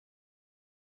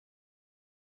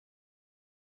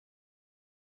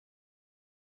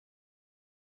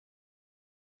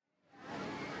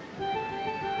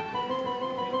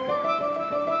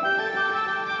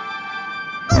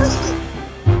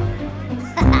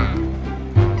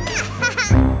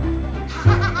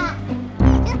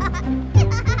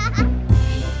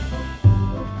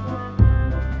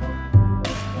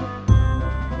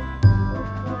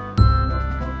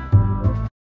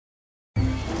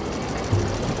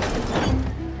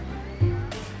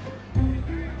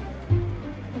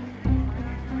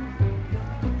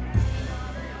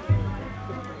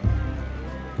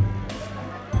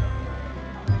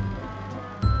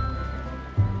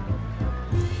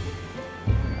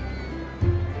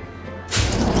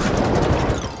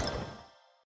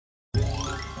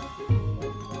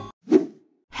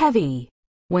Heavy.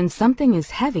 When something is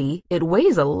heavy, it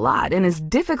weighs a lot and is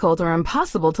difficult or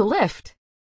impossible to lift.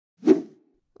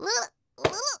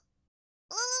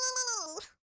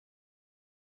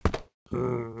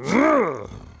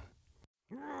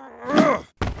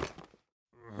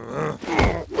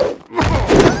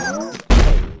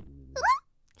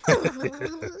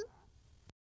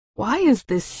 Why is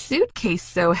this suitcase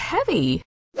so heavy?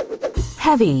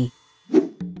 Heavy.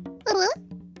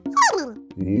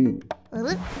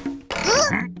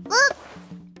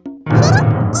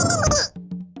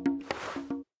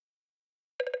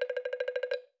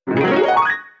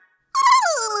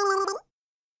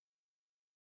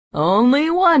 Only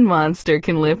one monster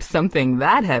can lift something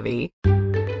that heavy.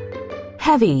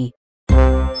 Heavy.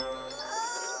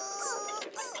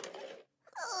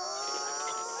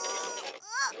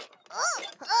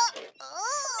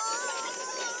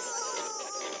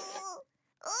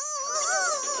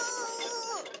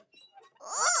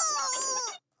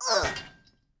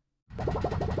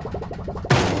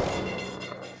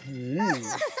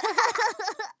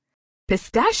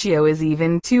 Pistachio is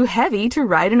even too heavy to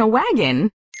ride in a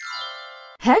wagon.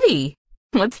 Heavy.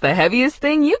 What's the heaviest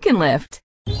thing you can lift?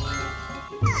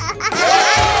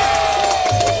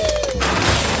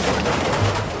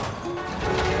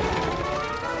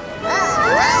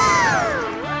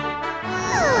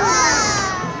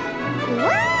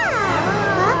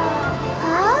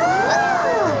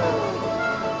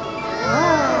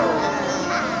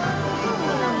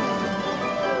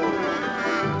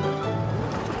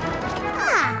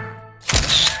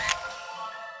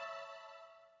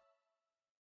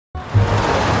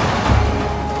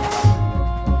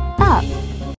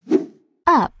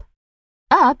 Up.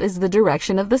 Up is the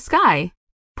direction of the sky.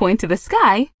 Point to the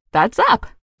sky, that's up.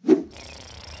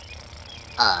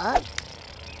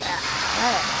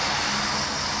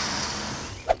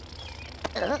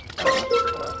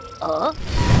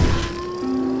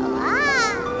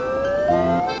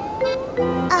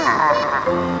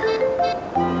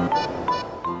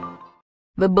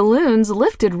 The balloons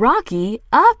lifted Rocky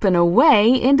up and away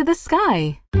into the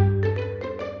sky.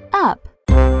 Up.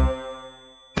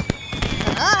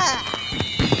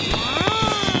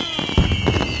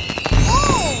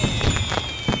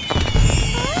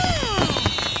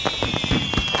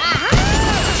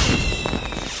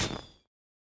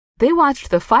 They watched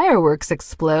the fireworks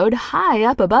explode high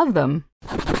up above them.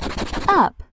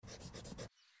 Up.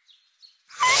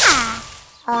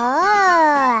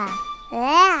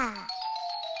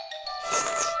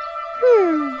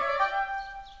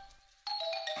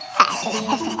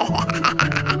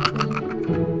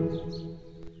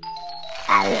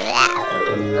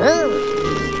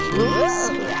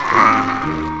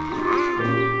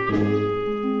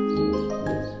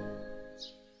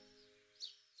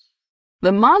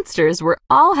 The monsters were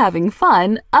all having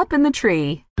fun up in the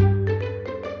tree.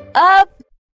 Up,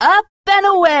 up and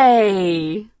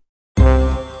away!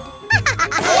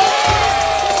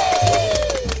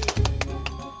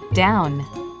 Down.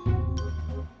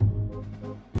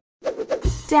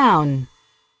 Down.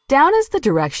 Down is the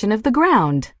direction of the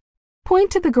ground. Point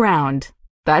to the ground.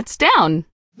 That's down.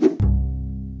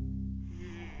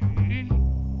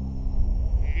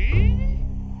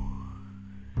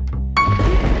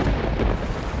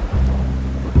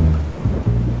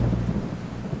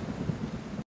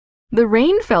 The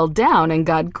rain fell down and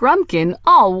got Grumpkin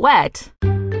all wet.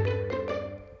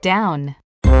 Down.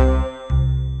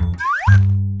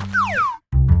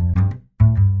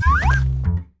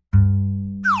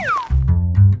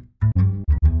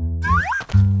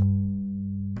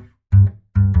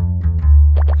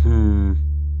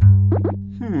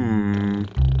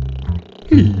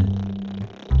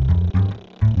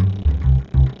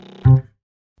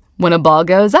 When a ball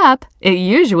goes up, it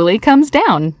usually comes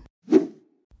down.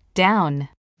 Down.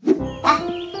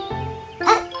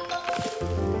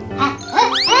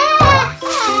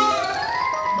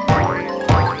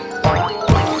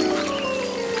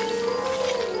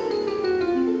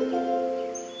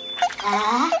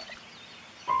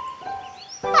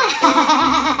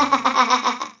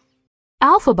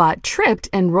 Alphabot tripped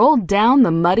and rolled down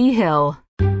the muddy hill.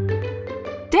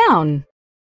 Down.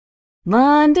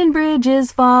 London Bridge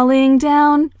is falling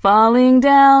down, falling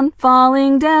down,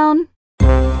 falling down.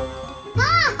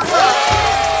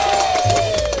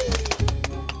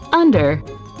 Under.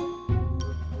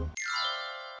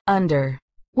 Under.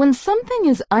 When something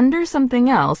is under something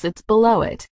else, it's below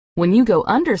it. When you go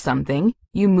under something,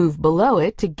 you move below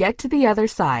it to get to the other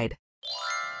side.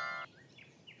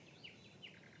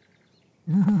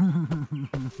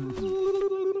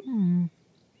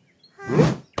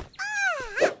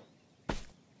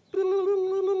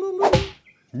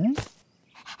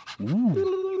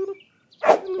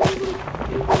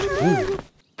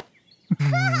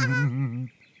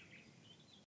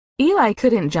 Eli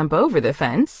couldn't jump over the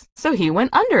fence, so he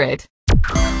went under it.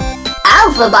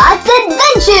 Alphabot's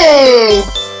Adventures!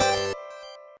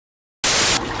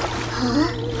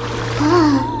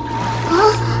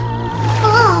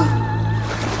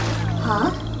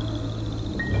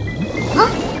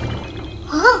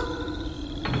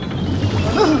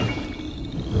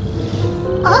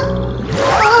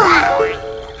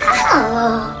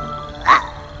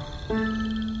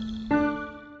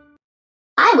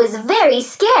 I was very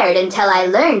scared until I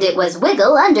learned it was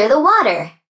Wiggle under the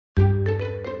water.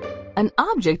 An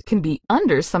object can be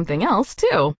under something else,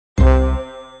 too.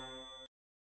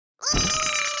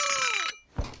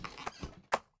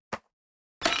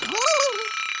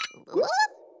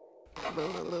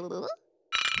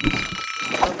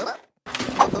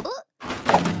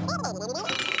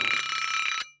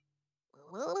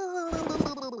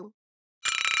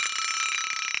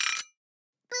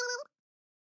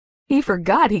 He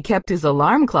forgot he kept his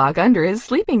alarm clock under his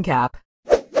sleeping cap.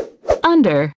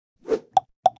 Under.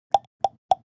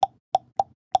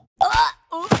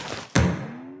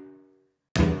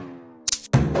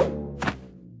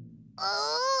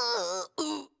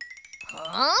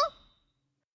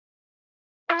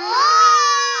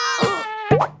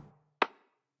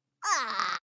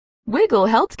 Wiggle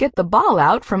helped get the ball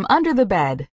out from under the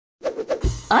bed.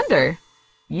 Under.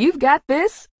 You've got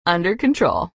this under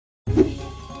control.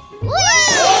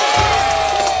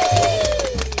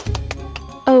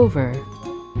 Over.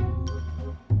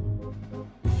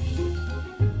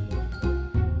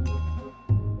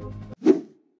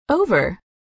 Over.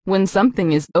 When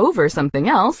something is over something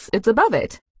else, it's above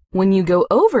it. When you go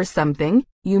over something,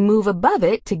 you move above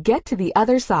it to get to the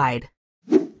other side.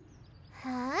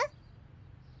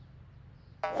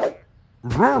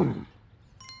 Vroom.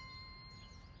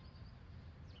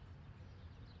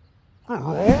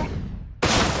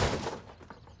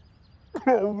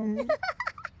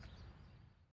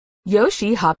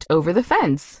 Yoshi hopped over the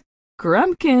fence.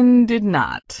 Grumpkin did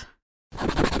not.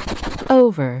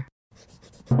 Over.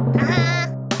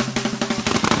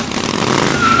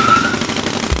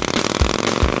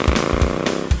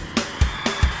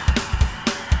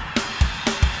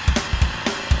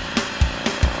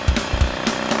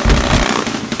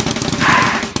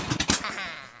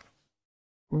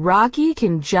 Rocky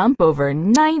can jump over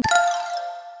 9.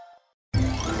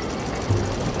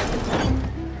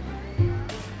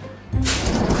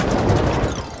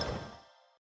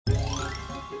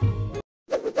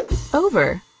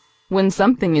 Over. When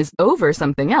something is over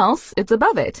something else, it's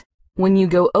above it. When you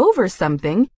go over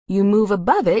something, you move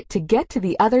above it to get to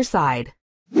the other side.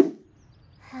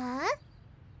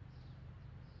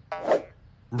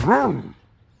 Vroom.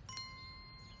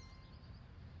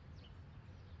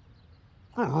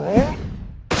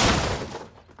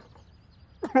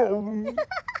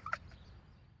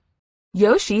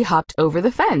 Yoshi hopped over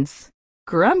the fence.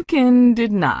 Grumpkin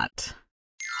did not.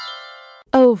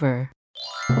 Over.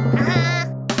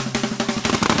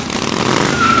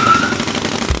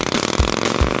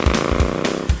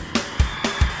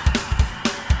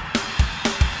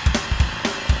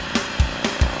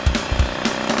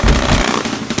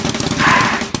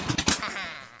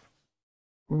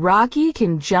 Rocky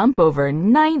can jump over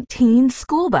 19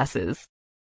 school buses.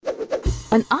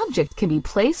 An object can be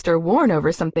placed or worn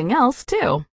over something else,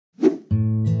 too.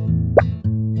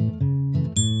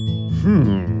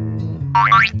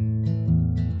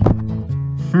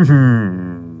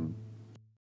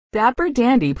 Dapper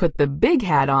Dandy put the big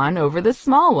hat on over the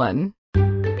small one.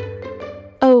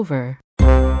 Over.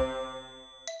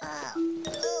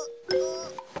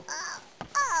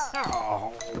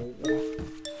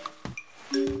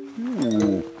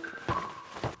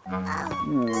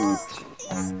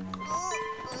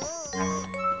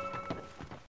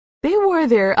 They wore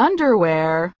their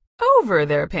underwear over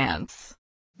their pants.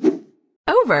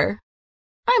 Over.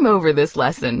 I'm over this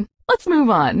lesson. Let's move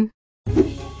on.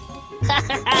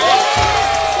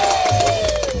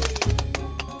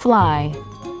 Fly.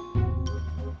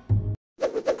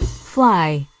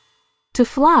 Fly. To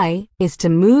fly is to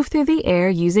move through the air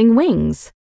using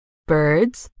wings.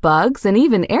 Birds, bugs, and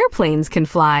even airplanes can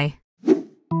fly.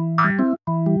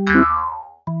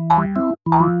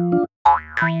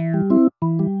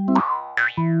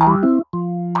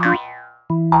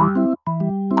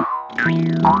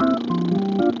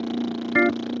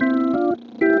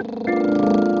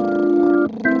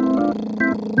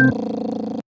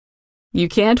 You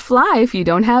can't fly if you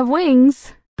don't have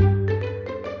wings.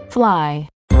 Fly.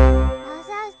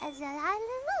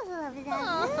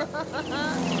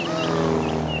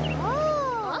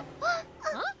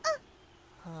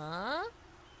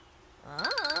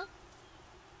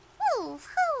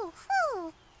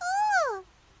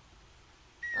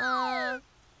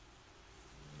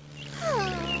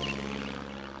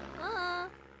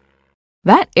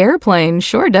 That airplane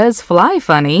sure does fly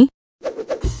funny.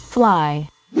 Fly.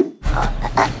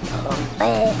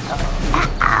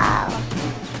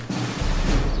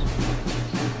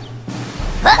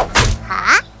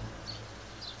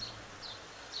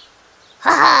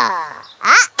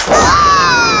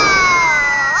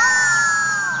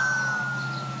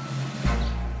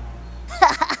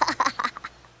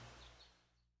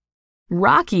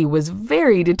 Rocky was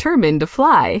very determined to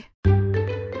fly.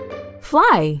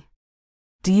 Fly.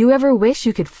 Do you ever wish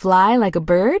you could fly like a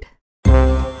bird?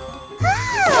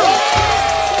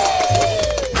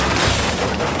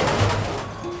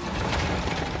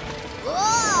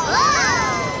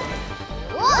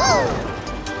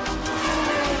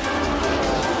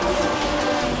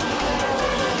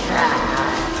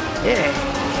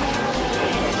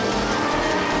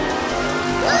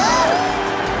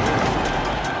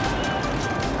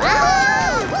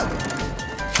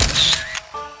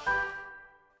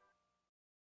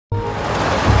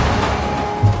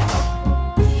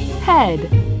 Head.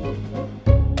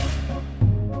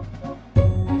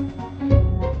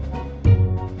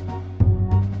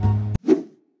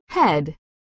 Head.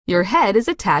 Your head is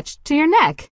attached to your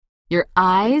neck. Your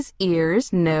eyes,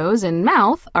 ears, nose, and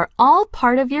mouth are all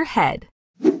part of your head.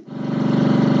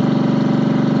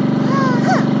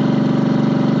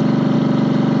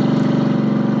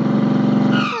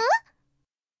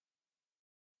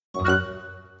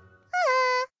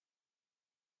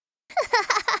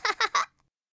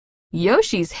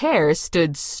 Yoshi's hair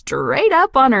stood straight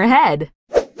up on her head.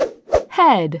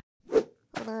 Head.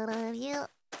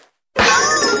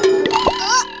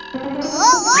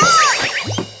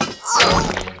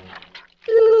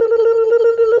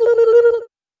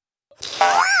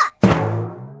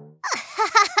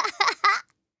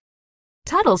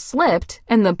 Tuttle slipped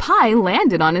and the pie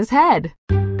landed on his head.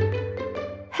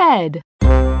 Head.